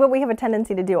 Well, because what we have a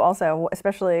tendency to do also,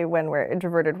 especially when we're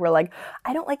introverted, we're like,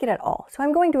 I don't like it at all. So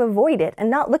I'm going to avoid it and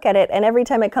not look at it. And every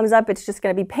time it comes up, it's just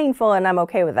going to be painful and I'm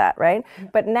okay with that, right? Yeah.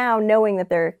 But now knowing that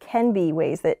there can be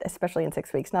ways that, especially in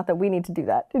 6 weeks, not that we need to do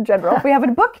that in general. We have a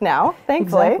book now,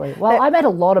 thankfully. Exactly. Well, I made a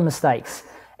lot of mistakes.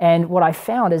 And what I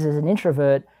found is as an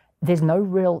introvert, there's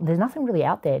nothing really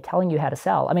out there telling you how to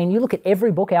sell. I mean, you look at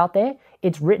every book out there,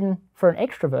 it's written for an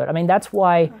extrovert. I mean, that's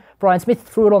why Brian Smith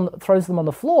throws them on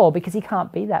the floor because he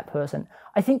can't be that person.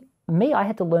 I think I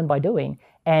had to learn by doing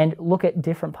and look at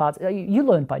different parts. You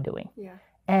learned by doing. Yeah.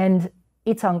 And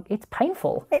it's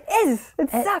painful. It is. It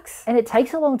sucks. And it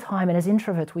takes a long time. And as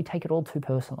introverts, we take it all too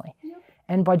personally. Yeah.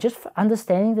 And by just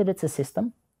understanding that it's a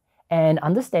system and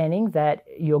understanding that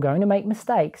you're going to make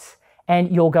mistakes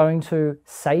and you're going to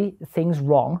say things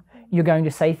wrong, you're going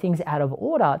to say things out of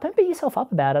order, don't beat yourself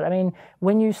up about it. I mean,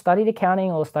 when you studied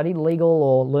accounting or studied legal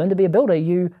or learned to be a builder,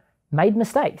 you made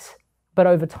mistakes, but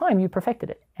over time you perfected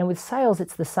it. And with sales,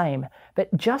 it's the same.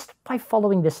 But just by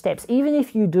following the steps, even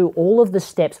if you do all of the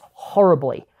steps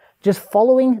horribly, just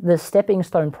following the stepping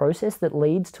stone process that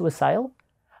leads to a sale,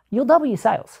 you'll double your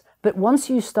sales. But once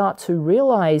you start to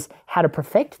realize how to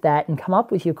perfect that and come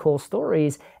up with your core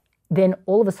stories, then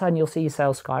all of a sudden you'll see your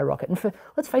sales skyrocket. And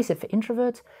let's face it, for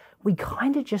introverts, we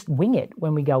kind of just wing it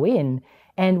when we go in,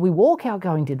 and we walk out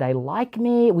going, did they like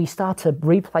me? We start to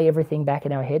replay everything back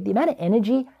in our head. The amount of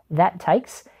energy that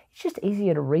takes, it's just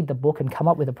easier to read the book and come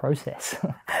up with a process.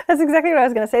 That's exactly what I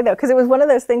was going to say, though, because it was one of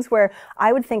those things where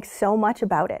I would think so much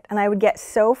about it, and I would get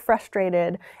so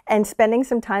frustrated, and spending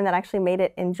some time that actually made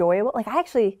it enjoyable. Like,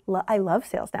 I love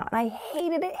sales now, and I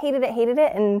hated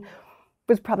it, and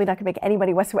was probably not going to make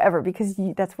anybody whatsoever, because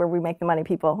that's where we make the money,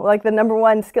 people. Like, the number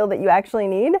one skill that you actually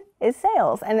need is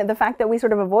sales. And the fact that we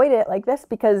sort of avoid it like this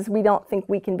because we don't think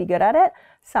we can be good at it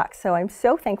sucks. So I'm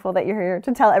so thankful that you're here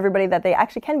to tell everybody that they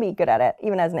actually can be good at it,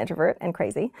 even as an introvert and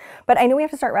crazy. But I know we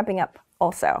have to start wrapping up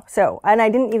also. So, and I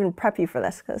didn't even prep you for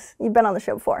this because you've been on the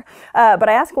show before. But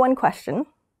I asked one question.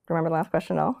 Remember the last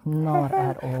question at all? Not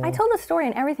at all. I told the story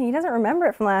and everything. He doesn't remember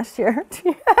it from last year.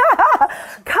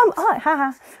 Come on.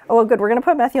 Oh, well, good. We're going to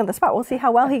put Matthew on the spot. We'll see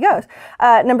how well he goes.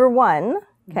 Number one,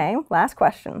 okay, last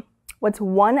question. What's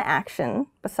one action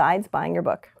besides buying your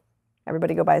book?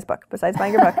 Everybody go buy his book. Besides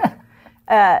buying your book,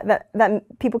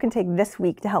 that people can take this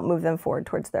week to help move them forward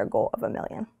towards their goal of $1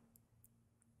 million?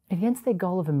 Against their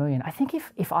goal of $1 million, I think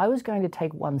if I was going to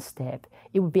take one step,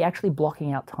 it would be actually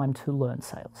blocking out time to learn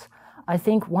sales. I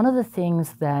think one of the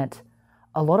things that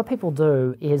a lot of people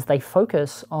do is they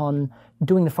focus on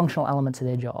doing the functional elements of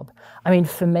their job. I mean,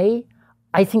 for me,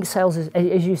 I think sales is,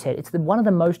 as you said, it's one of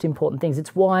the most important things.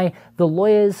 It's why the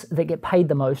lawyers that get paid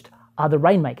the most are the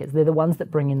rainmakers. They're the ones that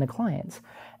bring in the clients.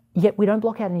 Yet we don't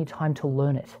block out any time to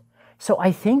learn it. So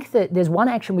I think that there's one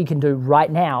action we can do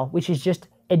right now, which is just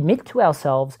admit to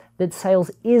ourselves that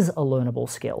sales is a learnable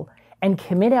skill and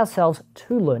commit ourselves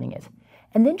to learning it.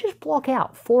 And then just block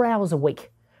out 4 hours a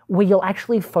week where you'll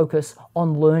actually focus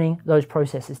on learning those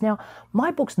processes. Now,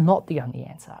 my book's not the only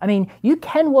answer. I mean, you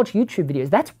can watch YouTube videos.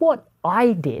 That's what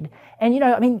I did. And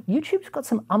YouTube's got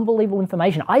some unbelievable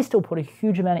information. I still put a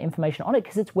huge amount of information on it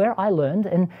because it's where I learned.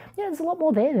 And there's a lot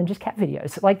more there than just cat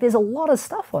videos. Like, there's a lot of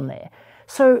stuff on there.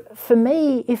 So for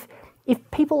me, if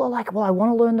people are like, well, I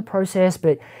want to learn the process,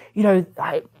 but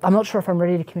I'm not sure if I'm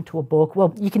ready to commit to a book.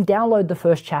 Well, you can download the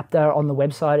first chapter on the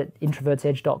website at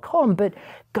introvertsedge.com, but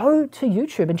go to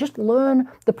YouTube and just learn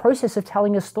the process of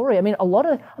telling a story. I mean, I'm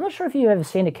not sure if you've ever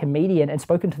seen a comedian and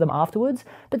spoken to them afterwards,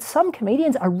 but some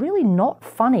comedians are really not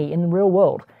funny in the real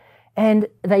world. And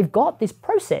they've got this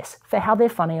process for how they're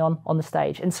funny on the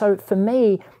stage. And so for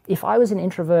me, if I was an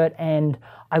introvert and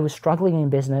I was struggling in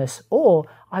business, or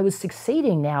I was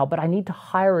succeeding now, but I need to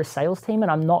hire a sales team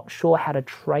and I'm not sure how to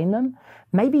train them,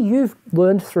 maybe you've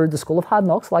learned through the School of Hard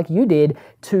Knocks, like you did,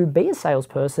 to be a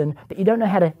salesperson, but you don't know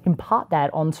how to impart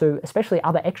that onto especially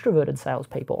other extroverted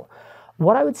salespeople.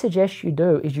 What I would suggest you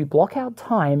do is you block out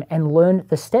time and learn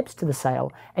the steps to the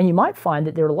sale. And you might find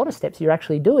that there are a lot of steps you're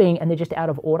actually doing and they're just out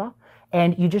of order.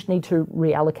 And you just need to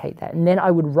reallocate that. And then I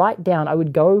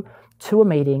would go to a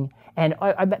meeting and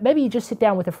maybe you just sit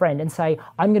down with a friend and say,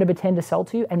 I'm going to pretend to sell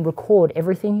to you, and record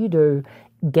everything you do,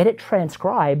 get it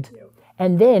transcribed,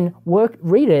 and then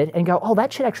read it and go, oh,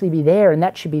 that should actually be there and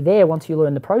that should be there once you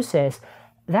learn the process.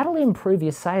 That'll improve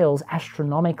your sales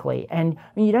astronomically. And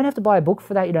you don't have to buy a book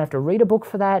for that. You don't have to read a book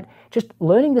for that. Just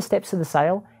learning the steps of the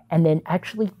sale and then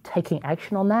actually taking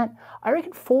action on that. I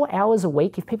reckon 4 hours a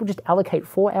week, if people just allocate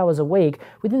 4 hours a week,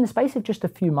 within the space of just a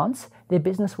few months, their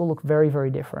business will look very,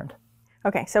 very different.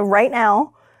 Okay, so right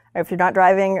now, if you're not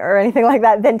driving or anything like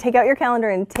that, then take out your calendar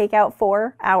and take out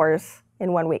 4 hours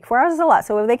in 1 week. 4 hours is a lot,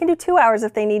 so they can do 2 hours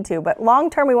if they need to, but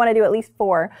long term we want to do at least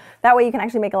 4. That way you can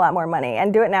actually make a lot more money,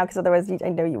 and do it now because otherwise I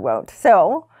know you won't.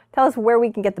 So tell us where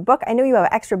we can get the book. I know you have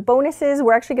extra bonuses.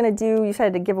 We're actually going to do, you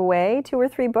said, to give away 2 or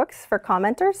 3 books for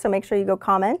commenters, so make sure you go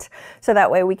comment, so that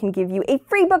way we can give you a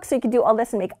free book so you can do all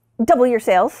this and make double your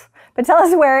sales. But tell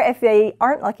us where, if they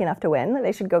aren't lucky enough to win,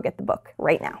 they should go get the book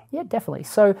right now. Yeah, definitely.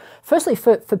 So firstly,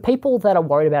 for people that are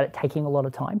worried about it taking a lot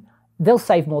of time, they'll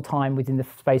save more time within the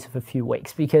space of a few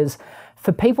weeks, because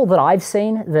for people that I've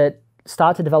seen that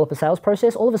start to develop a sales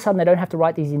process, all of a sudden they don't have to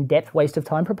write these in-depth waste of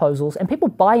time proposals, and people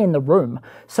buy in the room.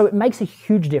 So it makes a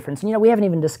huge difference. And we haven't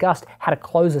even discussed how to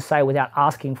close a sale without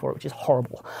asking for it, which is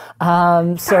horrible.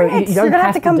 So you're going to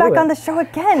have to come back on the show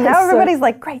again. Now everybody's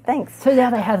like, great, thanks. So now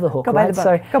they have the hook, Go buy the book.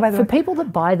 So go buy the for book. people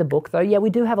that buy the book, though, yeah,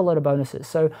 we do have a lot of bonuses.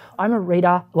 So I'm a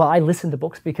reader. Well, I listen to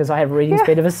books because I have reading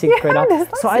speed of a 6th grader.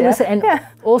 So I listen. And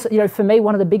also, for me,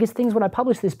 one of the biggest things when I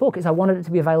published this book is I wanted it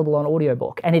to be available on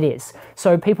audiobook, and it is.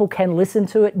 So people can and listen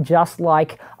to it just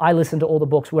like I listen to all the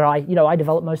books where I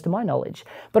develop most of my knowledge.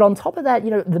 But on top of that,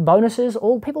 the bonuses,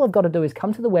 all people have got to do is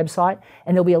come to the website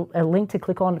and there'll be a link to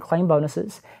click on claim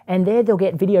bonuses. And there they'll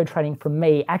get video training from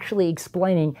me actually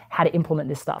explaining how to implement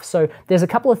this stuff. So there's a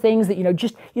couple of things that,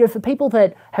 for people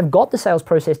that have got the sales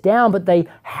process down, but they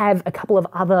have a couple of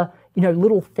other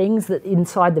little things that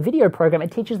inside the video program,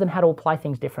 it teaches them how to apply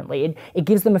things differently. It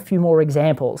gives them a few more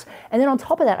examples. And then on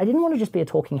top of that, I didn't want to just be a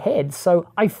talking head. So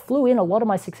I flew in a lot of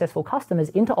my successful customers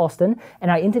into Austin and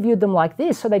I interviewed them like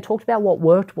this. So they talked about what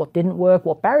worked, what didn't work,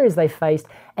 what barriers they faced,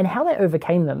 and how they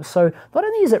overcame them. So not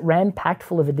only is it ram-packed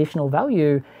full of additional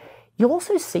value, you'll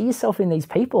also see yourself in these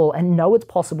people and know it's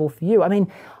possible for you. I mean,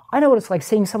 I know what it's like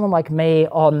seeing someone like me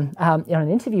on an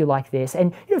interview like this.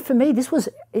 And for me,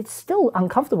 it's still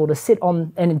uncomfortable to sit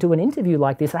on and do an interview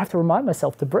like this. I have to remind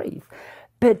myself to breathe.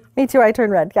 But me too, I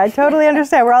turned red. I totally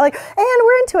understand. We're all like, and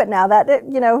we're into it now. That,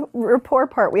 rapport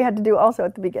part we had to do also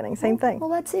at the beginning. Same thing. Well,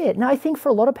 that's it. Now, I think for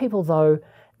a lot of people, though,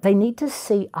 they need to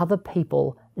see other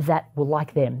people that were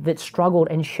like them, that struggled,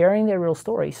 and sharing their real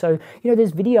story. So,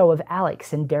 there's video of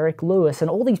Alex and Derek Lewis and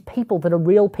all these people that are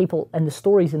real people, and the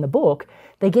stories in the book,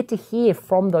 they get to hear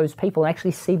from those people and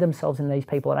actually see themselves in these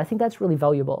people. And I think that's really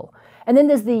valuable. And then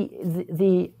there's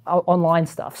the online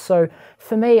stuff. So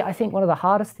for me, I think one of the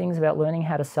hardest things about learning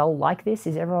how to sell like this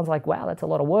is everyone's like, wow, that's a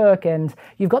lot of work. And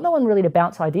you've got no one really to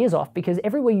bounce ideas off, because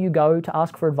everywhere you go to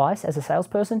ask for advice as a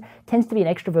salesperson tends to be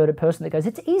an extroverted person that goes,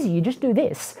 it's easy, you just do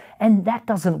this. And that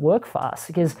doesn't work for us,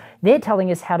 because they're telling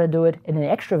us how to do it in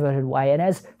an extroverted way. And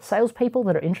as salespeople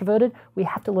that are introverted, we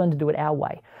have to learn to do it our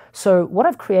way. So what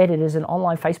I've created is an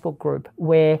online Facebook group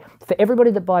where for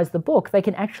everybody that buys the book, they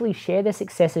can actually share their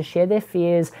successes, share their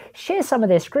fears, share some of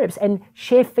their scripts, and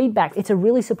share feedback. It's a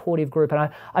really supportive group. And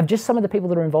I've just, some of the people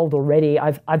that are involved already,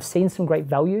 I've seen some great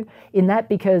value in that,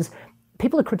 because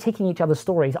people are critiquing each other's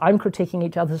stories. I'm critiquing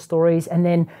each other's stories. And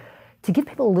then to give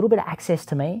people a little bit of access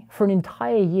to me, for an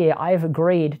entire year, I have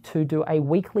agreed to do a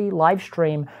weekly live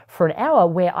stream for an hour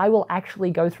where I will actually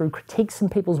go through, critique some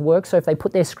people's work. So if they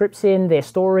put their scripts in, their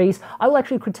stories, I will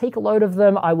actually critique a load of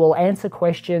them. I will answer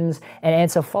questions and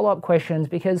answer follow-up questions,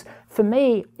 because for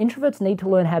me, introverts need to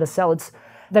learn how to sell.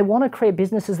 They want to create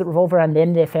businesses that revolve around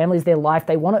them, their families, their life.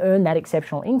 They want to earn that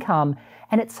exceptional income.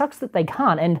 And it sucks that they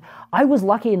can't. And I was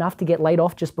lucky enough to get laid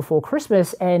off just before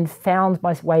Christmas and found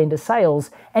my way into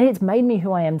sales. And it's made me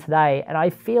who I am today. And I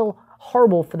feel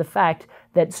horrible for the fact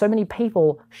that so many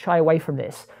people shy away from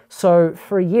this. So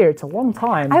for a year, it's a long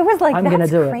time. I was like, I'm gonna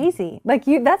do crazy. Like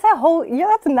that's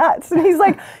that's nuts. And he's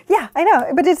like, yeah, I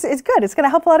know, but it's good. It's gonna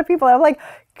help a lot of people. And I'm like,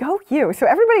 go you. So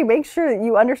everybody make sure that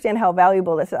you understand how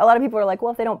valuable this is. A lot of people are like,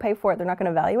 well, if they don't pay for it, they're not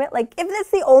gonna value it. Like, if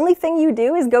that's the only thing you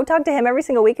do is go talk to him every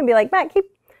single week and be like, Matt, keep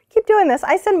doing this.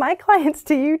 I send my clients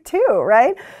to you too,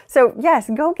 right? So yes,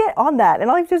 go get on that. And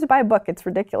all you have to do is buy a book. It's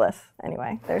ridiculous.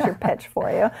 Anyway, there's your pitch for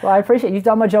you. Well, I appreciate it. You've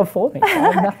done my job for me. I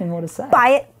have nothing more to say. Buy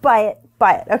it, buy it,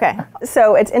 buy it. Okay,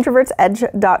 so it's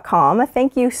introvertsedge.com.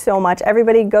 Thank you so much.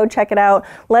 Everybody go check it out.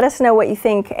 Let us know what you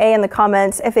think, in the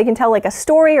comments. If they can tell like a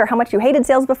story or how much you hated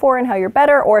sales before and how you're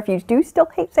better, or if you do still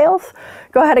hate sales,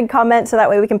 go ahead and comment so that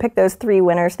way we can pick those 3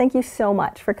 winners. Thank you so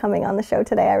much for coming on the show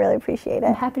today. I really appreciate it.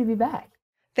 I'm happy to be back.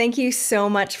 Thank you so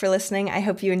much for listening. I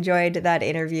hope you enjoyed that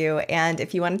interview. And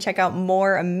if you want to check out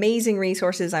more amazing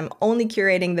resources, I'm only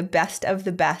curating the best of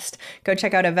the best. Go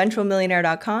check out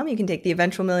eventualmillionaire.com. You can take the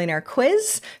Eventual Millionaire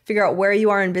quiz, figure out where you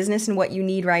are in business and what you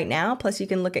need right now. Plus, you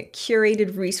can look at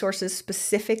curated resources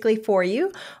specifically for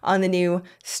you on the new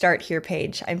Start Here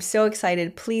page. I'm so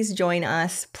excited. Please join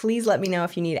us. Please let me know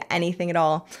if you need anything at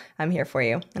all. I'm here for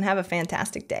you. And have a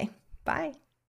fantastic day. Bye.